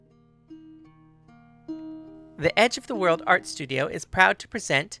The Edge of the World Art Studio is proud to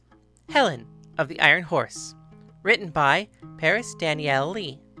present Helen of the Iron Horse, written by Paris Danielle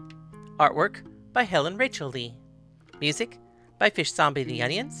Lee. Artwork by Helen Rachel Lee. Music by Fish Zombie the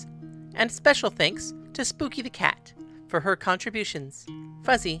Onions. And special thanks to Spooky the Cat for her contributions,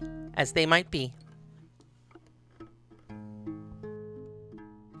 fuzzy as they might be.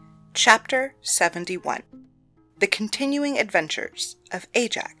 Chapter 71. The Continuing Adventures of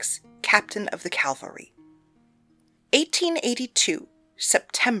Ajax, Captain of the Cavalry. 1882,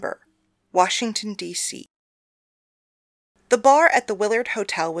 September, Washington, D.C. The bar at the Willard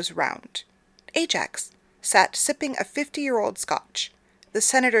Hotel was round. Ajax sat sipping a 50-year-old scotch. The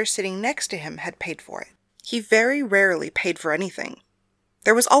senator sitting next to him had paid for it. He very rarely paid for anything.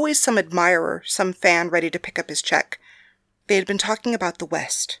 There was always some admirer, some fan ready to pick up his check. They had been talking about the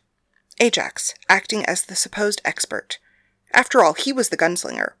West. Ajax, acting as the supposed expert. After all, he was the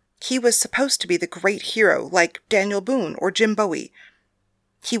gunslinger. He was supposed to be the great hero, like Daniel Boone or Jim Bowie.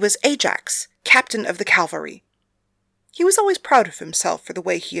 He was Ajax, captain of the cavalry. He was always proud of himself for the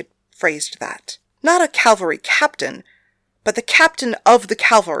way he had phrased that. Not a cavalry captain, but the captain of the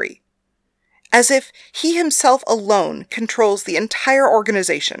cavalry. As if he himself alone controls the entire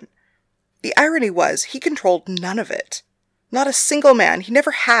organization. The irony was, he controlled none of it. Not a single man. He never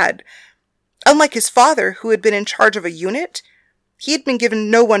had. Unlike his father, who had been in charge of a unit, he had been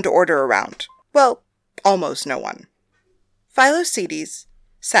given no one to order around. Well, almost no one. Philocides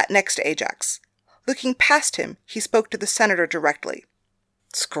sat next to Ajax. Looking past him, he spoke to the senator directly.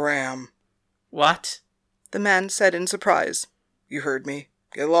 Scram. What? The man said in surprise. You heard me.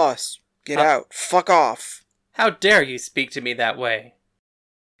 Get lost. Get out. Fuck off. How dare you speak to me that way?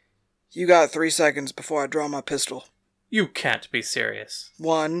 You got 3 seconds before I draw my pistol. You can't be serious.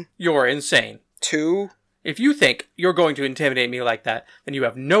 1. You're insane. 2. If you think you're going to intimidate me like that, then you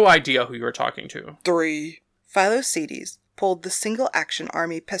have no idea who you're talking to. 3. Philocides pulled the single-action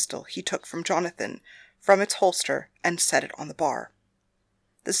army pistol he took from Jonathan from its holster and set it on the bar.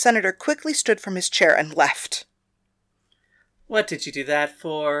 The senator quickly stood from his chair and left. What did you do that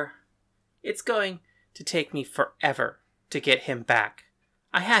for? It's going to take me forever to get him back.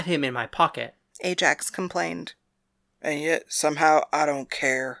 I had him in my pocket. Ajax complained. And yet, somehow, I don't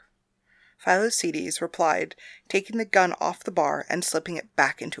care. Philocides replied, taking the gun off the bar and slipping it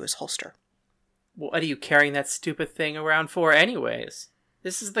back into his holster. What are you carrying that stupid thing around for anyways?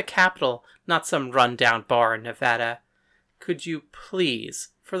 This is the capital, not some run-down bar in Nevada. Could you please,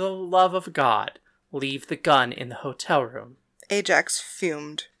 for the love of God, leave the gun in the hotel room? Ajax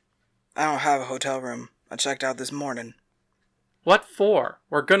fumed. I don't have a hotel room. I checked out this morning. What for?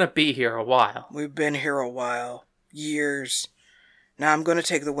 We're gonna be here a while. We've been here a while. Years. Now I'm going to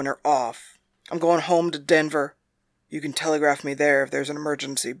take the winter off. I'm going home to Denver. You can telegraph me there if there's an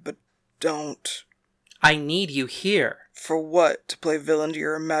emergency, but don't. I need you here. For what? To play villain to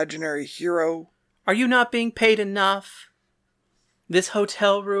your imaginary hero? Are you not being paid enough? This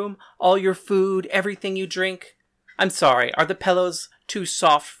hotel room, all your food, everything you drink? I'm sorry, are the pillows too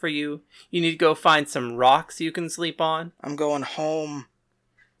soft for you? You need to go find some rocks you can sleep on? I'm going home.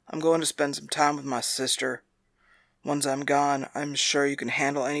 I'm going to spend some time with my sister. Once I'm gone, I'm sure you can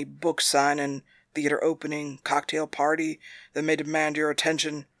handle any book signing, theater opening, cocktail party that may demand your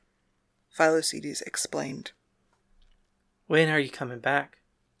attention. Philocides explained. When are you coming back?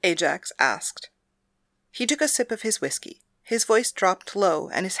 Ajax asked. He took a sip of his whiskey. His voice dropped low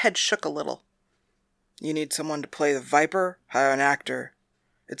and his head shook a little. You need someone to play the Viper? Hire an actor.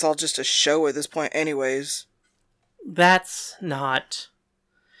 It's all just a show at this point anyways. That's not...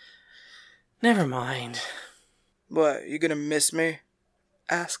 Never mind. What, you gonna miss me?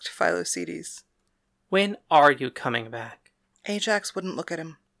 Asked Philocides. When are you coming back? Ajax wouldn't look at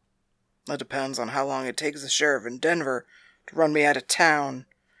him. That depends on how long it takes the sheriff in Denver to run me out of town.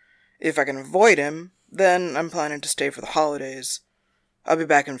 If I can avoid him, then I'm planning to stay for the holidays. I'll be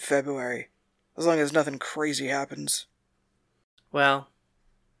back in February, as long as nothing crazy happens. Well,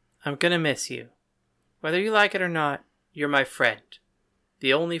 I'm gonna miss you. Whether you like it or not, you're my friend.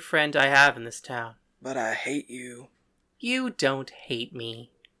 The only friend I have in this town. But I hate you. You don't hate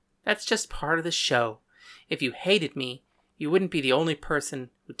me. That's just part of the show. If you hated me, you wouldn't be the only person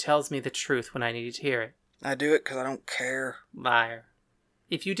who tells me the truth when I need to hear it. I do it because I don't care. Liar.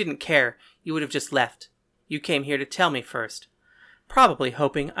 If you didn't care, you would have just left. You came here to tell me first. Probably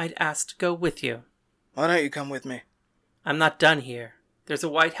hoping I'd ask to go with you. Why don't you come with me? I'm not done here. There's a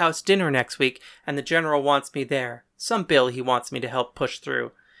White House dinner next week, and the general wants me there. Some bill he wants me to help push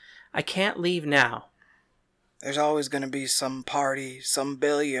through. I can't leave now. There's always going to be some party, some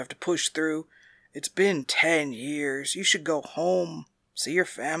bill you have to push through. It's been 10 years. You should go home. See your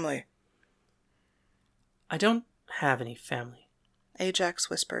family. I don't have any family, Ajax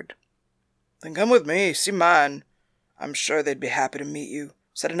whispered. Then come with me, see mine. I'm sure they'd be happy to meet you.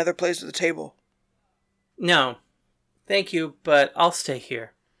 Set another place at the table. No, thank you, but I'll stay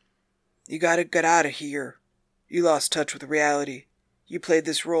here. You gotta get out of here. You lost touch with reality. You played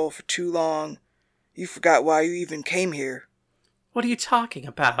this role for too long. You forgot why you even came here. What are you talking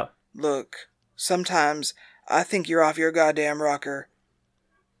about? Look, sometimes I think you're off your goddamn rocker.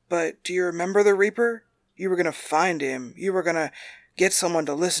 But do you remember the Reaper? You were gonna find him. You were gonna get someone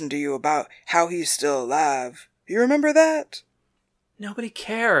to listen to you about how he's still alive. You remember that? Nobody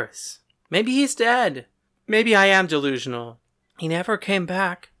cares. Maybe he's dead. Maybe I am delusional. He never came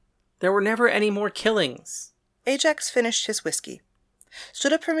back. There were never any more killings. Ajax finished his whiskey,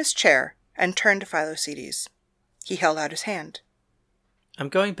 stood up from his chair, and turned to Philocides. He held out his hand. I'm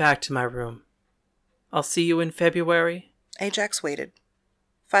going back to my room. I'll see you in February. Ajax waited.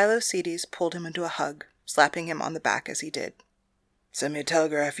 Philocides pulled him into a hug, slapping him on the back as he did. Send me a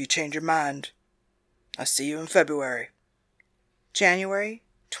telegram if you change your mind. I'll see you in February. January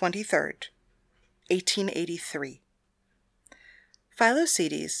 23rd, 1883.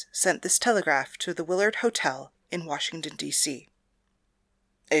 Philocides sent this telegraph to the Willard Hotel in Washington, D.C.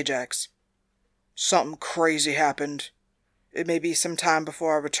 Ajax, something crazy happened. It may be some time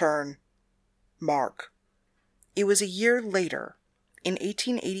before I return. Mark. It was a year later, in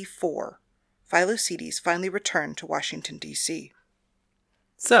 1884, Philocides finally returned to Washington, D.C.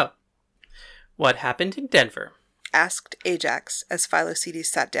 So, what happened in Denver? Asked Ajax as Philocides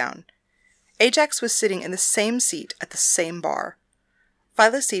sat down. Ajax was sitting in the same seat at the same bar.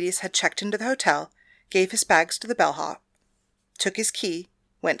 Philocides had checked into the hotel, gave his bags to the bellhop, took his key,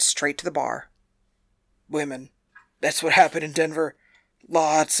 went straight to the bar. Women. That's what happened in Denver.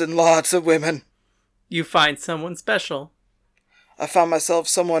 Lots and lots of women. You find someone special. I found myself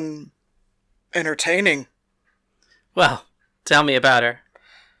someone entertaining. Well, tell me about her.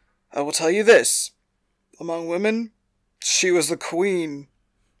 I will tell you this. Among women, she was the queen.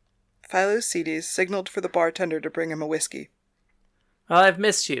 Philocides signaled for the bartender to bring him a whiskey. Well, I've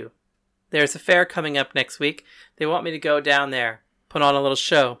missed you. There's a fair coming up next week. They want me to go down there, put on a little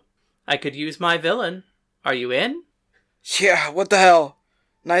show. I could use my villain. Are you in? Yeah, what the hell?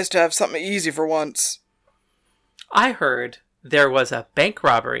 Nice to have something easy for once. I heard there was a bank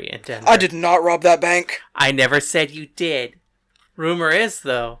robbery in Denver. I did not rob that bank. I never said you did. Rumor is,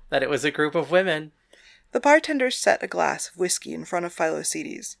 though, that it was a group of women. The bartender set a glass of whiskey in front of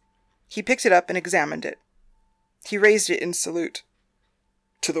Philocides. He picked it up and examined it. He raised it in salute.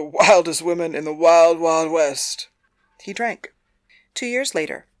 To the wildest women in the wild, wild west. He drank. 2 years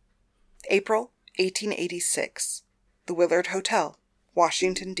later, April 1886, the Willard Hotel,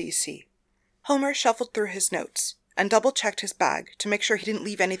 Washington, D.C. Homer shuffled through his notes and double-checked his bag to make sure he didn't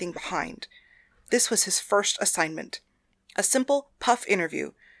leave anything behind. This was his first assignment. A simple, puff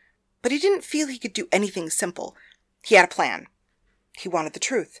interview. But he didn't feel he could do anything simple. He had a plan. He wanted the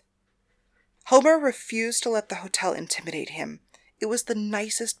truth. Homer refused to let the hotel intimidate him. It was the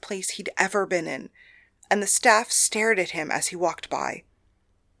nicest place he'd ever been in, and the staff stared at him as he walked by.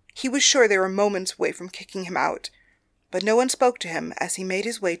 He was sure they were moments away from kicking him out, but no one spoke to him as he made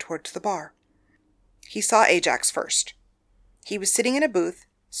his way towards the bar. He saw Ajax first. He was sitting in a booth,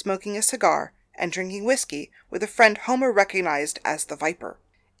 smoking a cigar, and drinking whiskey with a friend Homer recognized as the Viper.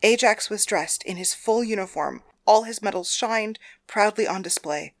 Ajax was dressed in his full uniform. All his medals shined, proudly on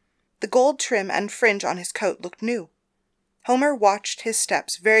display. The gold trim and fringe on his coat looked new. Homer watched his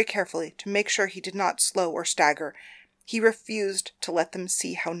steps very carefully to make sure he did not slow or stagger. He refused to let them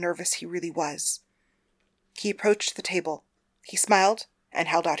see how nervous he really was. He approached the table. He smiled and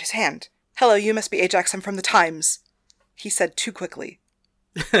held out his hand. "Hello, you must be Ajax. I'm from the Times," he said too quickly.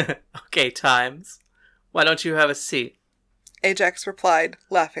 Okay, Times. Why don't you have a seat? Ajax replied,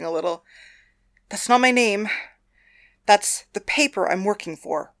 laughing a little. "That's not my name. That's the paper I'm working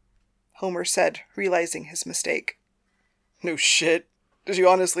for," Homer said, realizing his mistake. No shit. Did you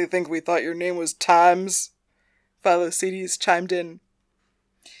honestly think we thought your name was Times? Philocides chimed in.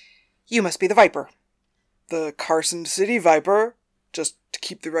 "You must be the Viper." The Carson City Viper? Just to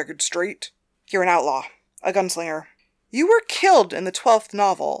keep the record straight? "You're an outlaw, a gunslinger. You were killed in the 12th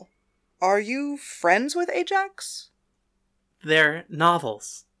novel. Are you friends with Ajax?" They're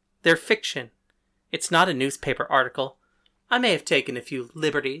novels. They're fiction. It's not a newspaper article. I may have taken a few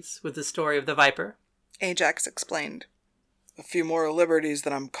liberties with the story of the Viper. Ajax explained. A few more liberties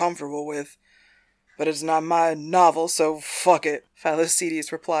than I'm comfortable with. But it's not my novel, so fuck it,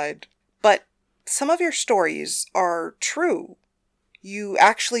 Philocides replied. "But some of your stories are true. You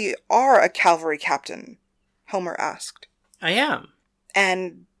actually are a cavalry captain," Homer asked. I am.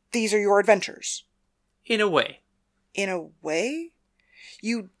 "And these are your adventures?" In a way. In a way?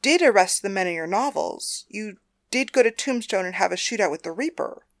 You did arrest the men in your novels. You did go to Tombstone and have a shootout with the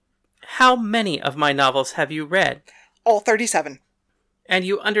Reaper. How many of my novels have you read? All 37. And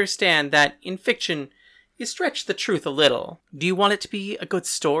you understand that in fiction, you stretch the truth a little. Do you want it to be a good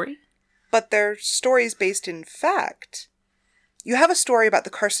story? But they're stories based in fact. You have a story about the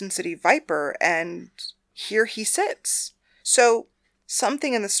Carson City Viper, and here he sits. So,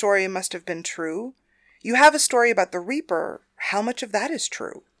 something in the story must have been true. You have a story about the Reaper. How much of that is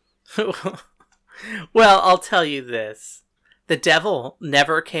true? Well, I'll tell you this. The devil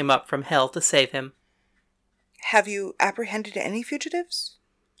never came up from hell to save him. Have you apprehended any fugitives?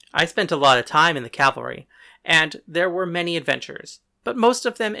 I spent a lot of time in the cavalry, and there were many adventures, but most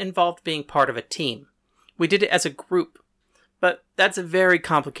of them involved being part of a team. We did it as a group, but that's a very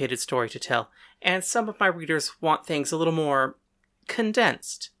complicated story to tell, and some of my readers want things a little more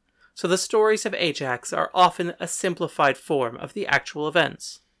condensed. So the stories of Ajax are often a simplified form of the actual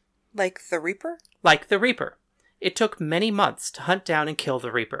events. Like the Reaper? Like the Reaper. It took many months to hunt down and kill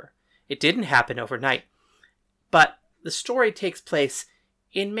the Reaper. It didn't happen overnight. But the story takes place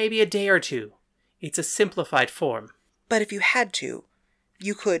in maybe a day or two. It's a simplified form. But if you had to,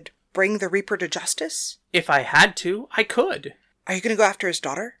 you could bring the Reaper to justice? If I had to, I could. Are you going to go after his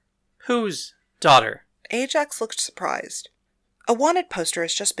daughter? Whose daughter? Ajax looked surprised. A wanted poster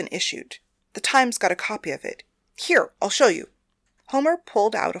has just been issued. The Times got a copy of it. Here, I'll show you. Homer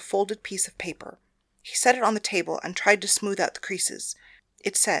pulled out a folded piece of paper. He set it on the table and tried to smooth out the creases.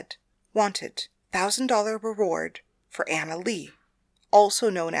 It said, "Wanted, $1,000 reward for Anna Lee, also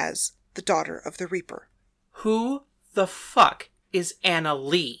known as the daughter of the Reaper." Who the fuck is Anna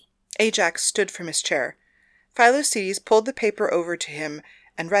Lee? Ajax stood from his chair. Philocides pulled the paper over to him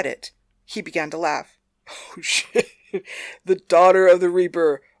and read it. He began to laugh. Oh, shit. The daughter of the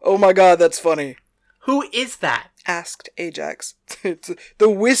Reaper. Oh my god, that's funny. Who is that? Asked Ajax. It's the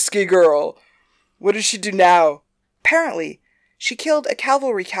Whiskey Girl. What does she do now? Apparently, she killed a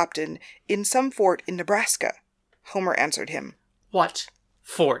cavalry captain in some fort in Nebraska. Homer answered him. What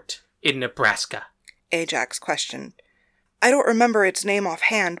fort in Nebraska? Ajax questioned. I don't remember its name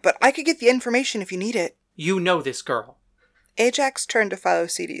offhand, but I could get the information if you need it. You know this girl. Ajax turned to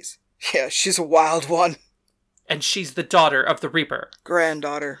Philocides. Yeah, she's a wild one. And she's the daughter of the Reaper.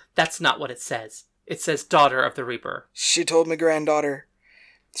 Granddaughter. That's not what it says. It says daughter of the Reaper. She told me granddaughter.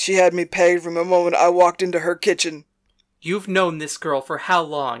 She had me pegged from the moment I walked into her kitchen. You've known this girl for how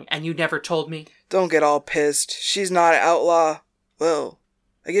long, and you never told me? Don't get all pissed. She's not an outlaw. Well,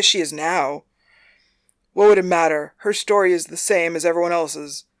 I guess she is now. What would it matter? Her story is the same as everyone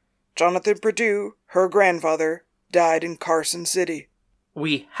else's. Jonathan Perdue, her grandfather, died in Carson City.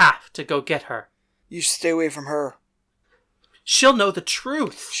 We have to go get her. You stay away from her. She'll know the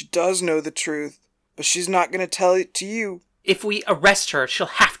truth. She does know the truth, but she's not going to tell it to you. If we arrest her, she'll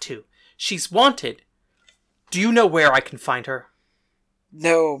have to. She's wanted. Do you know where I can find her?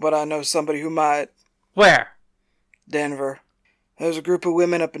 No, but I know somebody who might. Where? Denver. There's a group of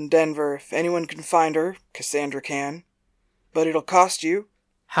women up in Denver. If anyone can find her, Cassandra can. But it'll cost you.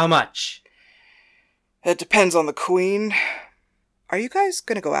 How much? It depends on the queen. Are you guys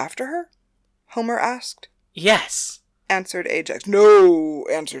going to go after her? Homer asked. Yes. Answered Ajax. No,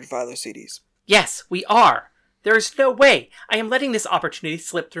 answered Philocides. Yes, we are. There is no way. I am letting this opportunity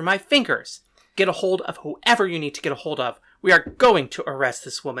slip through my fingers. Get a hold of whoever you need to get a hold of. We are going to arrest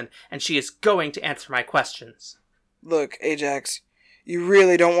this woman, and she is going to answer my questions. Look, Ajax, you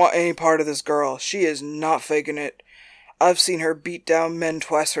really don't want any part of this girl. She is not faking it. I've seen her beat down men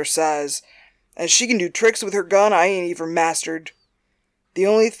twice her size, and she can do tricks with her gun I ain't even mastered. The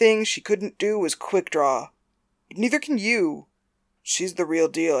only thing she couldn't do was quick draw. But neither can you. She's the real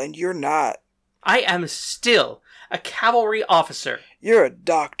deal, and you're not. I am still a cavalry officer. You're a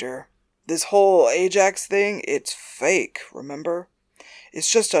doctor. This whole Ajax thing, it's fake, remember?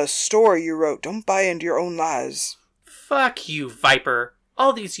 It's just a story you wrote. Don't buy into your own lies. Fuck you, Viper.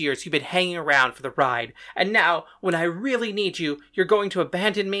 All these years you've been hanging around for the ride, and now, when I really need you, you're going to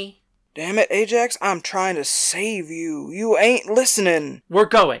abandon me? Damn it, Ajax, I'm trying to save you. You ain't listening. We're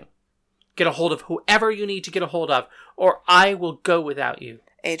going. Get a hold of whoever you need to get a hold of, or I will go without you.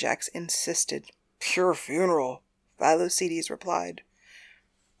 Ajax insisted. Pure funeral, Philocides replied.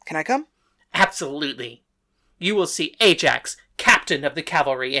 Can I come? Absolutely. You will see Ajax, captain of the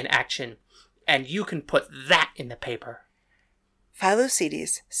cavalry, in action, and you can put that in the paper.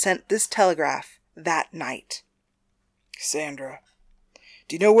 Philocides sent this telegraph that night. Cassandra,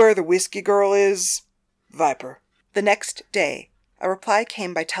 do you know where the Whiskey Girl is? Viper. The next day, a reply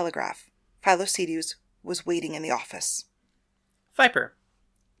came by telegraph. Philocides was waiting in the office. Viper.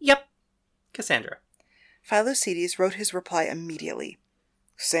 Yep. Cassandra. Philocides wrote his reply immediately.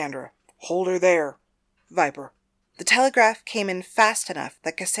 Cassandra, hold her there. Viper. The telegraph came in fast enough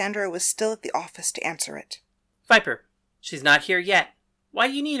that Cassandra was still at the office to answer it. Viper, she's not here yet. Why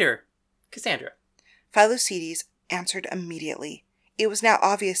do you need her? Cassandra. Philocides answered immediately. It was now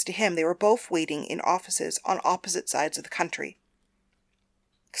obvious to him they were both waiting in offices on opposite sides of the country.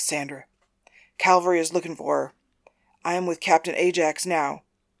 Cassandra, Cavalry is looking for her. I am with Captain Ajax now.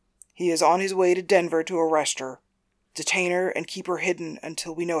 He is on his way to Denver to arrest her. Detain her and keep her hidden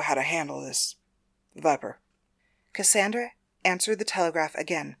until we know how to handle this. Viper. Cassandra answered the telegraph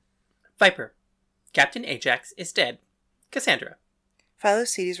again. Viper, Captain Ajax is dead. Cassandra.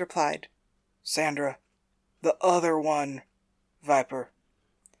 Philocides replied. Sandra, the other one. Viper.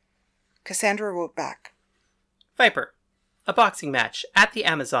 Cassandra wrote back. Viper, a boxing match at the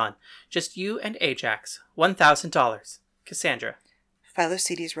Amazon. Just you and Ajax. $1,000. Cassandra.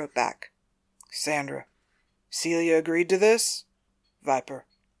 Philocides wrote back. Sandra, Celia agreed to this? Viper.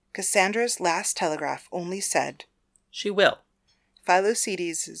 Cassandra's last telegraph only said, She will.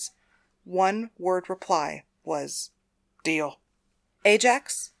 Philocides' one-word reply was, Deal.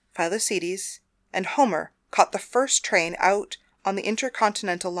 Ajax, Philocides, and Homer caught the first train out on the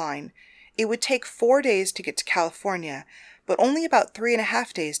Intercontinental Line. It would take 4 days to get to California, but only about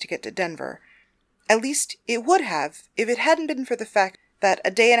 3.5 days to get to Denver. At least it would have if it hadn't been for the fact that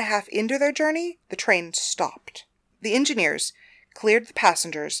a day and a half into their journey, the train stopped. The engineers cleared the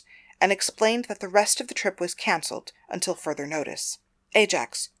passengers and explained that the rest of the trip was cancelled until further notice.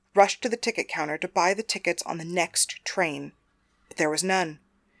 Ajax rushed to the ticket counter to buy the tickets on the next train, but there was none.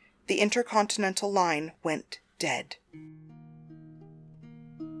 The Intercontinental Line went dead.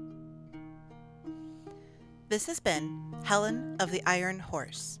 This has been Helen of the Iron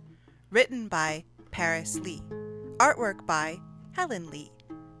Horse, written by Paris Lee, artwork by Helen Lee,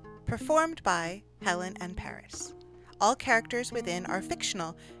 performed by Helen and Paris. All characters within are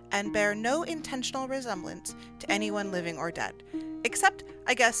fictional and bear no intentional resemblance to anyone living or dead, except,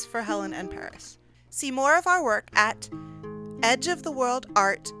 I guess, for Helen and Paris. See more of our work at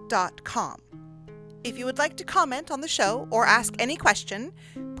edgeoftheworldart.com. If you would like to comment on the show or ask any question,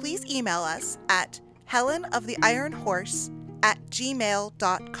 please email us at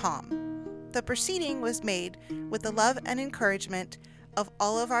helenoftheironhorse@gmail.com. The proceeding was made with the love and encouragement of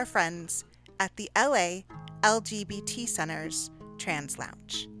all of our friends at the LA LGBT Center's Trans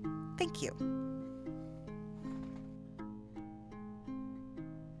Lounge. Thank you.